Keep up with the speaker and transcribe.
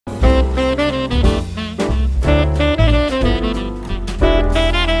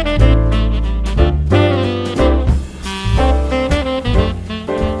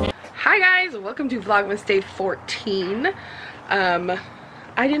Vlogmas day 14.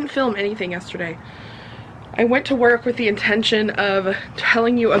 I didn't film anything yesterday. I went to work with the intention of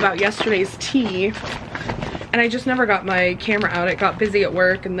telling you about yesterday's tea, and I just never got my camera out. It got busy at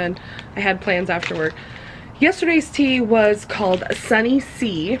work, and then I had plans after work. Yesterday's tea was called Sunny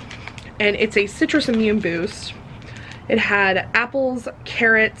C, and it's a citrus immune boost. It had apples,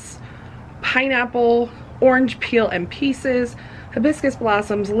 carrots, pineapple, orange peel and pieces, hibiscus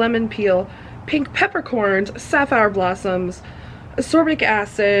blossoms, lemon peel, pink peppercorns, safflower blossoms, ascorbic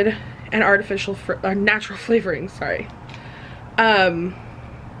acid, and artificial natural flavoring. Sorry.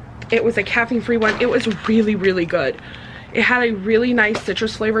 It was a caffeine-free one. It was really, really good. It had a really nice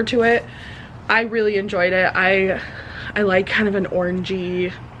citrus flavor to it. I really enjoyed it. I like kind of an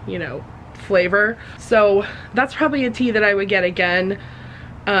orangey, you know, flavor. So that's probably a tea that I would get again.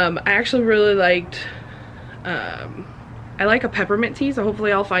 I actually really liked, I like a peppermint tea, so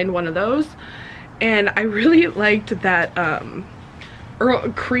hopefully I'll find one of those. And I really liked that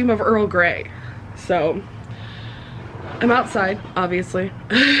cream of Earl Grey. So I'm outside, obviously.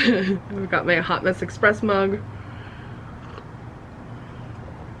 I've got my Hot Mess Express mug.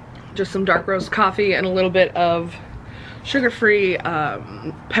 Just some dark roast coffee and a little bit of sugar-free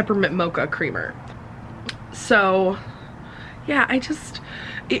peppermint mocha creamer. So yeah,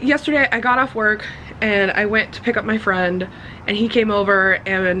 yesterday I got off work and I went to pick up my friend, and he came over,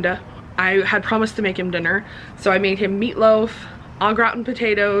 and I had promised to make him dinner. So I made him meatloaf, au gratin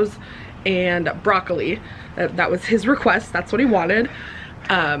potatoes, and broccoli. That was his request. That's what he wanted.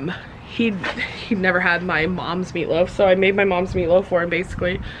 He'd never had my mom's meatloaf, so I made my mom's meatloaf for him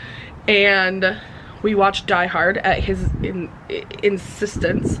basically. And we watched Die Hard at his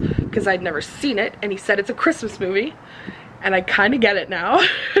insistence, because I'd never seen it, and he said it's a Christmas movie, and I kind of get it now.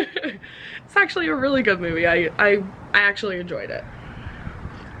 It's actually a really good movie. I actually enjoyed it.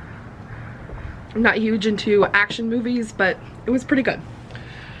 I'm not huge into action movies, but it was pretty good.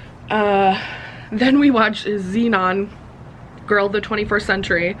 Then we watched Xenon, Girl of the 21st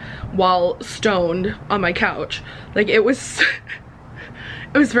Century, while stoned on my couch. Like, it was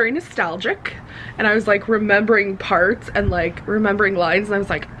it was very nostalgic, and I was like remembering parts and like remembering lines, and I was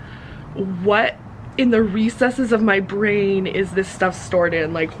like, what in the recesses of my brain is this stuff stored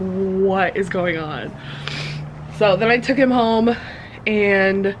in? Like, what is going on? So then I took him home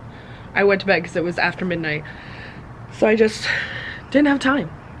and I went to bed because it was after midnight. So I just didn't have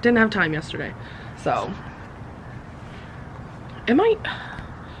time. Didn't have time yesterday. So I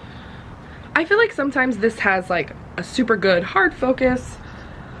feel like sometimes this has like a super good hard focus,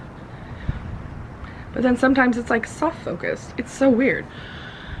 but then sometimes it's like soft focus. It's so weird.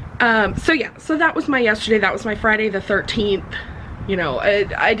 So yeah, so that was my yesterday. That was my Friday the 13th. You know,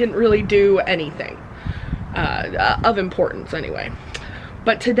 I didn't really do anything of importance anyway.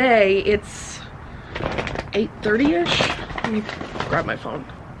 But today it's 8:30ish. Let me grab my phone.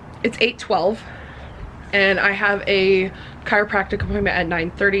 It's 8:12, and I have a chiropractic appointment at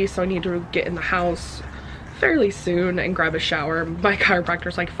 9:30, so I need to get in the house fairly soon and grab a shower. My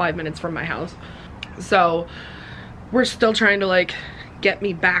chiropractor's like 5 minutes from my house. So we're still trying to like get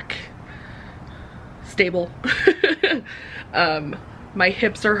me back stable. My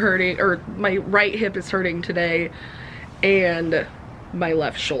hips are hurting, or my right hip is hurting today, and my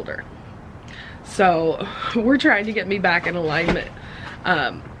left shoulder. So we're trying to get me back in alignment.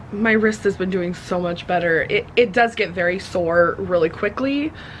 My wrist has been doing so much better. It does get very sore really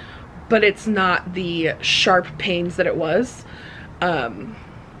quickly, but it's not the sharp pains that it was.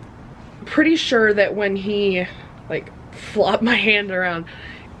 Pretty sure that when he like flopped my hand around,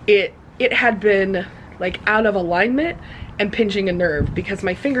 it had been like out of alignment and pinching a nerve, because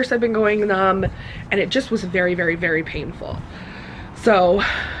my fingers had been going numb, and it just was very, very, very painful. So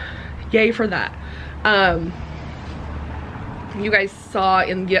yay for that. You guys saw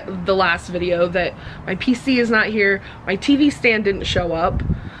in the last video that my PC is not here. My TV stand didn't show up,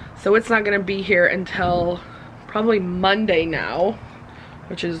 so it's not gonna be here until probably Monday now,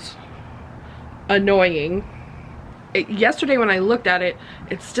 which is annoying. Yesterday when I looked at it,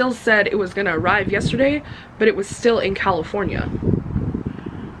 it still said it was gonna arrive yesterday, but it was still in California.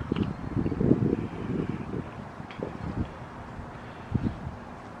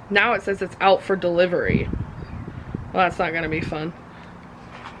 Now it says it's out for delivery. Well, that's not gonna be fun.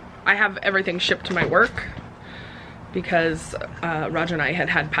 I have everything shipped to my work because Roger and I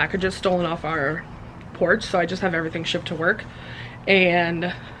had packages stolen off our porch, so I just have everything shipped to work,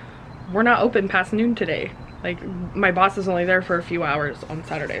 and we're not open past noon today. Like, my boss is only there for a few hours on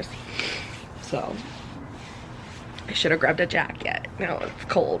Saturdays. So I should have grabbed a jacket. Now it's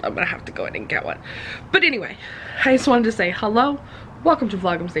cold. I'm gonna have to go in and get one. But anyway, I just wanted to say hello. Welcome to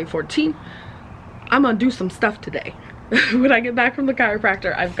Vlogmas Day 14. I'm gonna do some stuff today. When I get back from the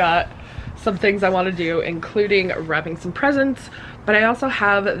chiropractor, I've got some things I want to do, including wrapping some presents, but I also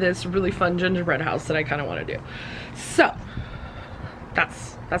have this really fun gingerbread house that I kind of want to do. So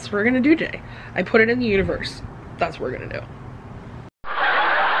that's what we're gonna do today. I put it in the universe. That's what we're gonna do.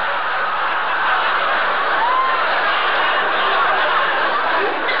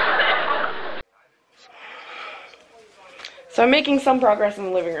 So I'm making some progress in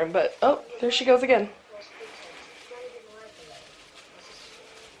the living room, but oh, there she goes again.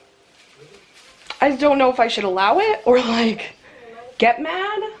 I just don't know if I should allow it or like get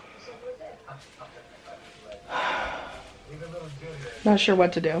mad. Not sure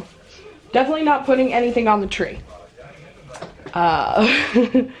what to do. Definitely not putting anything on the tree.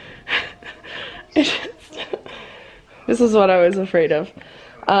 This is what I was afraid of.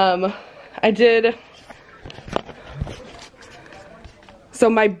 I did. So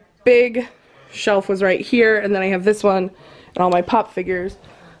my big shelf was right here, and then I have this one and all my pop figures.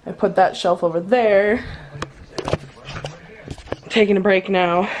 I put that shelf over there. I'm taking a break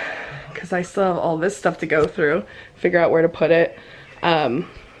now because I still have all this stuff to go through, figure out where to put it.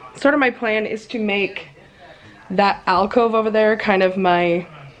 Sort of my plan is to make that alcove over there kind of my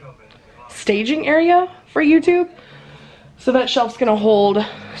staging area for YouTube. So that shelf's gonna hold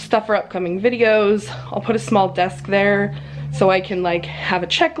stuff for upcoming videos. I'll put a small desk there so I can like have a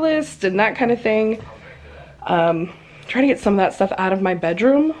checklist and that kind of thing. Trying to get some of that stuff out of my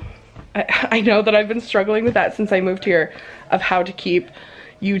bedroom. I know that I've been struggling with that since I moved here, of how to keep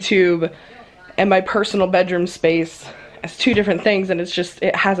YouTube and my personal bedroom space as two different things, and it's just,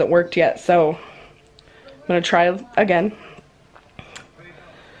 it hasn't worked yet, so I'm gonna try again.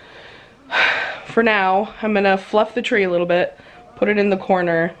 For now, I'm gonna fluff the tree a little bit, put it in the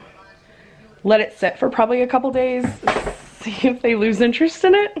corner, let it sit for probably a couple days, see if they lose interest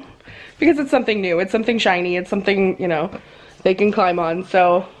in it. Because it's something new, it's something shiny, it's something, you know, they can climb on,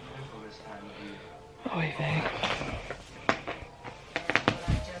 so. Oy vey.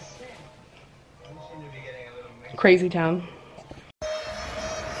 Crazy town.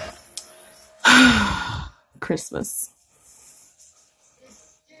 Christmas.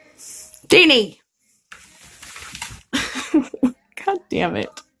 Deanie! God damn it.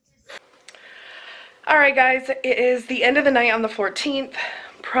 Alright guys, it is the end of the night on the 14th.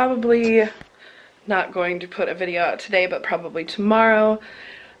 Probably not going to put a video out today, but probably tomorrow.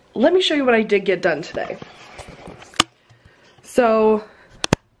 Let me show you what I did get done today. So,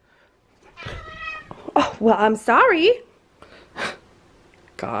 oh, well, I'm sorry.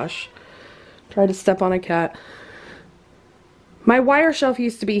 Gosh, tried to step on a cat. My wire shelf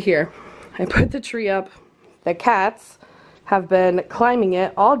used to be here. I put the tree up. The cats have been climbing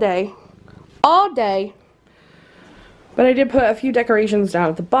it all day. All day. But I did put a few decorations down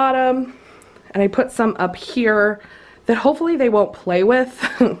at the bottom, and I put some up here that hopefully they won't play with.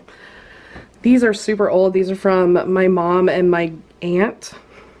 These are super old. These are from my mom and my aunt.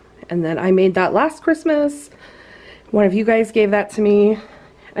 And then I made that last Christmas. One of you guys gave that to me.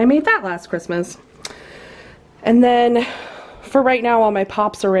 I made that last Christmas. And then for right now, all my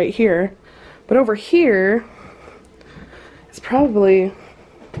pops are right here. But over here is probably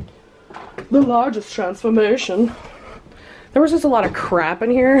the largest transformation. There was just a lot of crap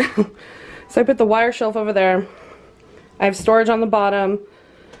in here. So I put the wire shelf over there. I have storage on the bottom.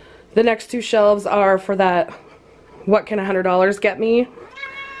 The next two shelves are for that what can $100 get me.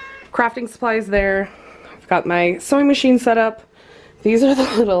 Crafting supplies there. I've got my sewing machine set up. These are the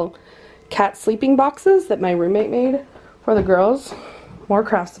little cat sleeping boxes that my roommate made for the girls. More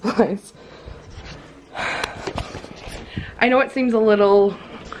craft supplies. I know it seems a little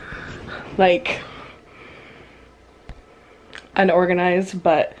like unorganized,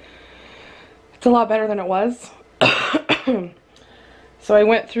 but it's a lot better than it was. So I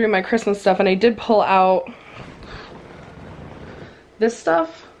went through my Christmas stuff and I did pull out this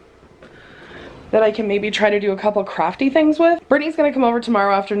stuff that I can maybe try to do a couple crafty things with. Brittany's gonna come over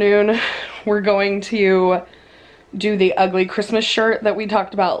tomorrow afternoon. We're going to do the ugly Christmas shirt that we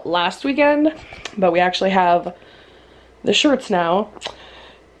talked about last weekend, but we actually have the shirts now.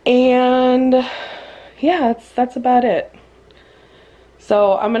 And yeah, that's about it.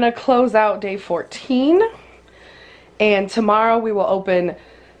 So I'm gonna close out day 14, and tomorrow we will open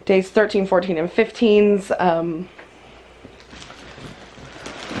days 13, 14, and 15s.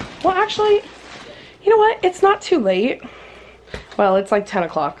 Well, actually, you know what? It's not too late. Well, it's like 10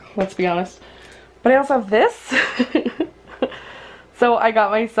 o'clock, let's be honest. But I also have this. So I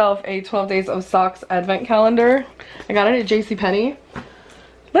got myself a 12 Days of Socks advent calendar. I got it at JCPenney.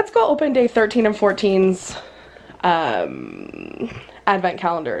 Let's go open day 13 and 14's advent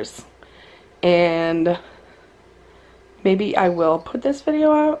calendars and maybe I will put this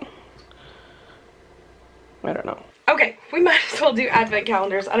video out. I don't know. Okay, we might as well do advent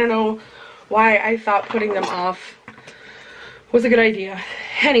calendars. I don't know why I thought putting them off was a good idea.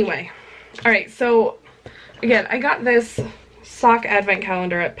 Anyway, alright, so again, I got this sock advent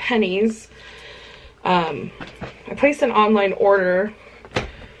calendar at Penny's. I placed an online order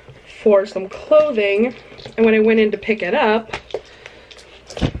for some clothing, and when I went in to pick it up,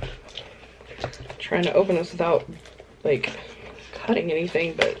 trying to open this without like cutting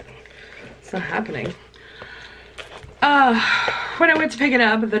anything, but it's not happening. When I went to pick it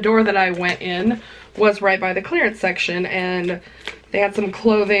up, the door that I went in was right by the clearance section, and they had some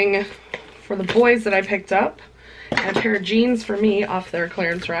clothing for the boys that I picked up and a pair of jeans for me off their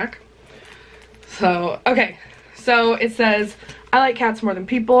clearance rack. So, okay, so it says, I like cats more than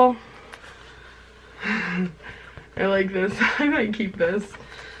people. I like this. I might keep this.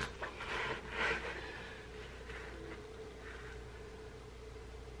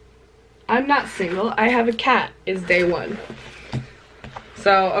 I'm not single. I have a cat is day one.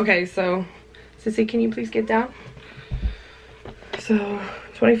 So, okay, so, Sissy, can you please get down? So,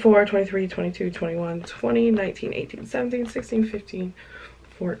 24, 23, 22, 21, 20, 19, 18, 17, 16, 15,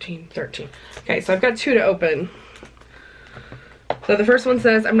 14, 13. Okay, so I've got 2 to open. So the first one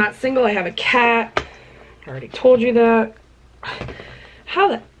says, I'm not single, I have a cat. I already told you that. How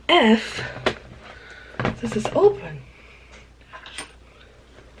the F does this open?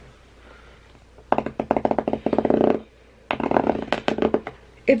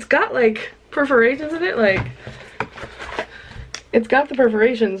 It's got like perforations in it, like it's got the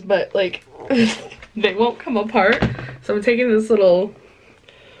perforations, but like they won't come apart. So I'm taking this little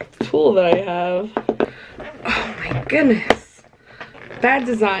tool that I have. Oh my goodness. Bad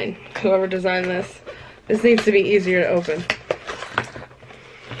design, whoever designed this. This needs to be easier to open.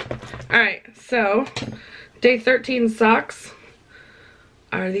 Alright, so day 13 socks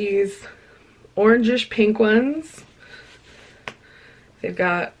are these orangish pink ones. They've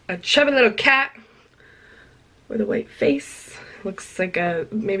got a chubby little cat with a white face. Looks like a,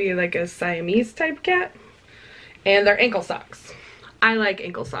 maybe like a Siamese type cat. And they're ankle socks. I like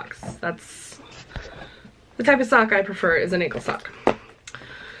ankle socks. That's the type of sock I prefer, is an ankle sock.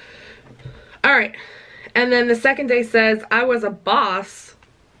 Alright, and then the second day says, I was a boss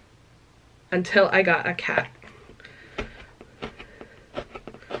until I got a cat.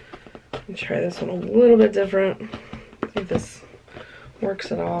 Let me try this one a little bit different. See if this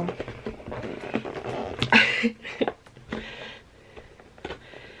works at all.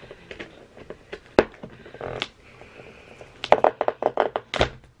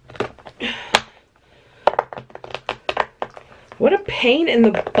 What a pain in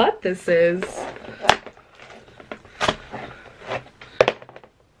the butt this is.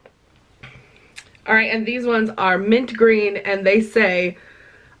 Alright, and these ones are mint green, and they say,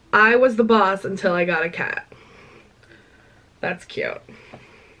 I was the boss until I got a cat. That's cute.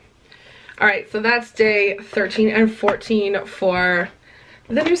 Alright, so that's day 13 and 14 for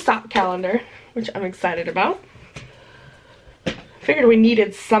the new sock calendar, which I'm excited about. Figured we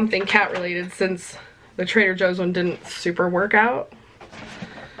needed something cat related since the Trader Joe's one didn't super work out.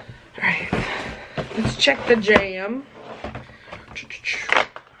 Alright, let's check the jam.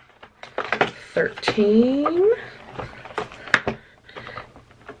 13.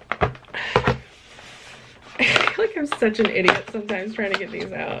 I feel like I'm such an idiot sometimes trying to get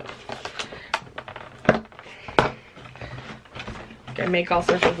these out. I make all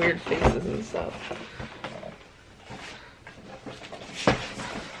sorts of weird faces and stuff.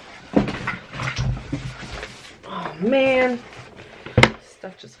 Oh man,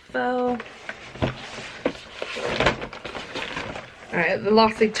 stuff just fell. Alright, the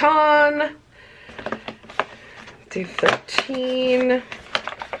L'Occitane, day 13.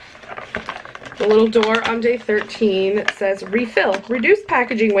 The little door on day 13 says refill, reduce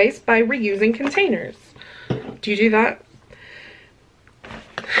packaging waste by reusing containers. Do you do that?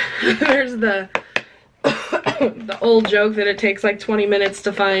 There's the the old joke that it takes like 20 minutes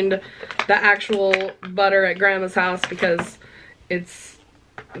to find the actual butter at Grandma's house because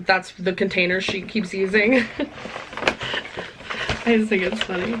that's the container she keeps using. I just think it's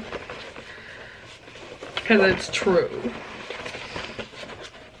funny because it's true.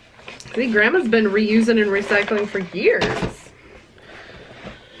 See, Grandma's been reusing and recycling for years.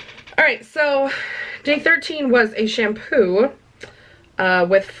 Alright, so day 13 was a shampoo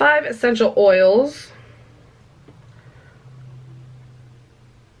with 5 essential oils.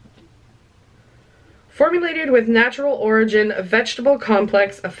 Formulated with natural origin vegetable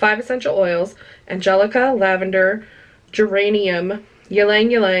complex of 5 essential oils: angelica, lavender, geranium,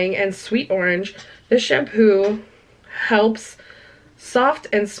 ylang ylang, and sweet orange. This shampoo helps soft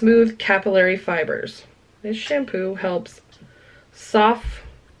and smooth capillary fibers. This shampoo helps soft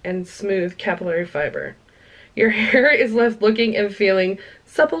and smooth capillary fiber. Your hair is left looking and feeling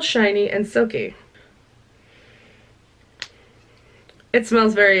supple, shiny, and silky. It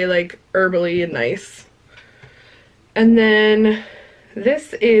smells very like herbally and nice. And then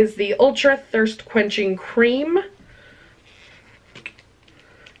this is the Ultra Thirst Quenching Cream.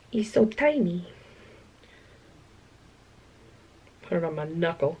 It's so tiny. Put it on my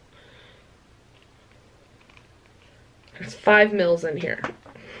knuckle. There's 5 mils in here.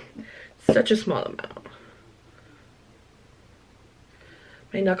 Such a small amount.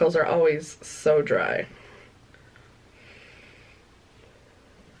 My knuckles are always so dry.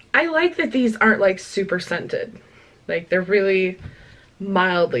 I like that these aren't like super scented. Like they're really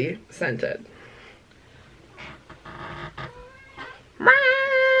mildly scented.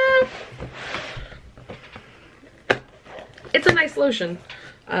 It's a nice lotion.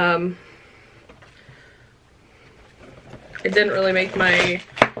 It didn't really make my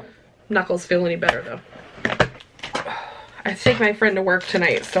knuckles feel any better though. I take my friend to work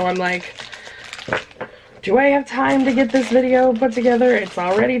tonight, so I'm like, do I have time to get this video put together? It's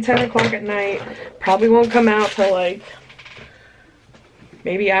already 10 o'clock at night. Probably won't come out till like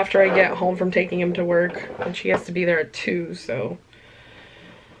maybe after I get home from taking him to work, and she has to be there at 2, so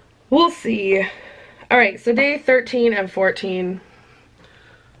we'll see. Alright, so day 13 and 14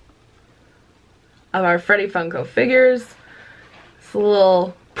 of our Freddy Funko figures. It's a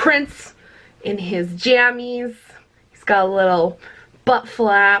little Prince in his jammies. He's got a little butt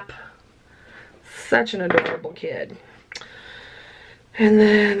flap. Such an adorable kid. And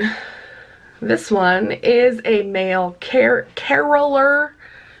then this one is a male caroler.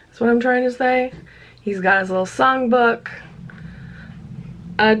 That's what I'm trying to say. He's got his little songbook.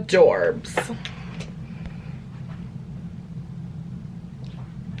 Adorbs.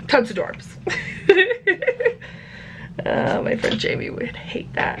 Totes adorbs. My friend Jamie would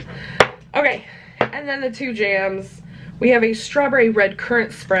hate that. Okay, and then the 2 jams. We have a strawberry red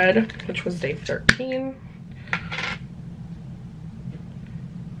currant spread, which was day 13.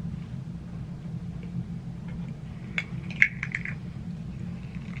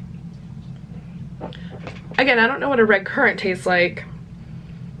 Again, I don't know what a red currant tastes like,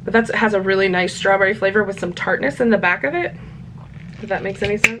 but that has a really nice strawberry flavor with some tartness in the back of it, if that makes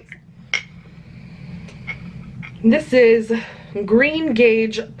any sense. This is Green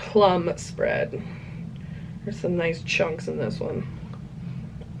Gauge Plum Spread. There's some nice chunks in this one.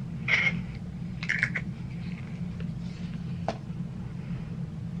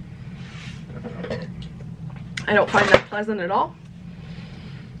 I don't find that pleasant at all.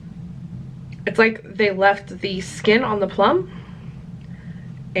 It's like they left the skin on the plum,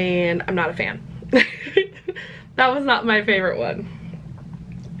 and I'm not a fan. That was not my favorite one.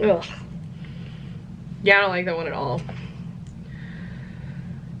 Ugh. Yeah, I don't like that one at all.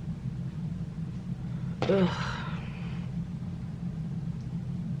 Ugh.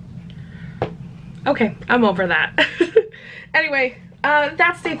 Okay, I'm over that. Anyway,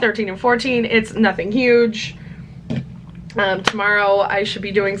 that's day 13 and 14. It's nothing huge. Tomorrow I should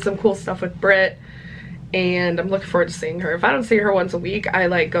be doing some cool stuff with Britt, and I'm looking forward to seeing her. If I don't see her once a week, I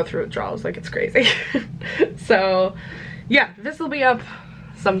like go through withdrawals like it's crazy. So yeah, this will be up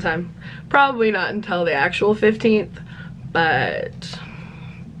sometime. Probably not until the actual 15th, but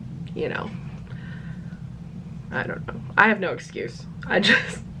you know, I don't know. I have no excuse. I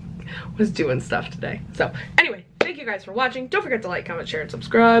just was doing stuff today. So anyway, thank you guys for watching. Don't forget to like, comment, share, and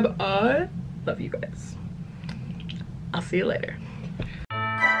subscribe. I love you guys. I'll see you later.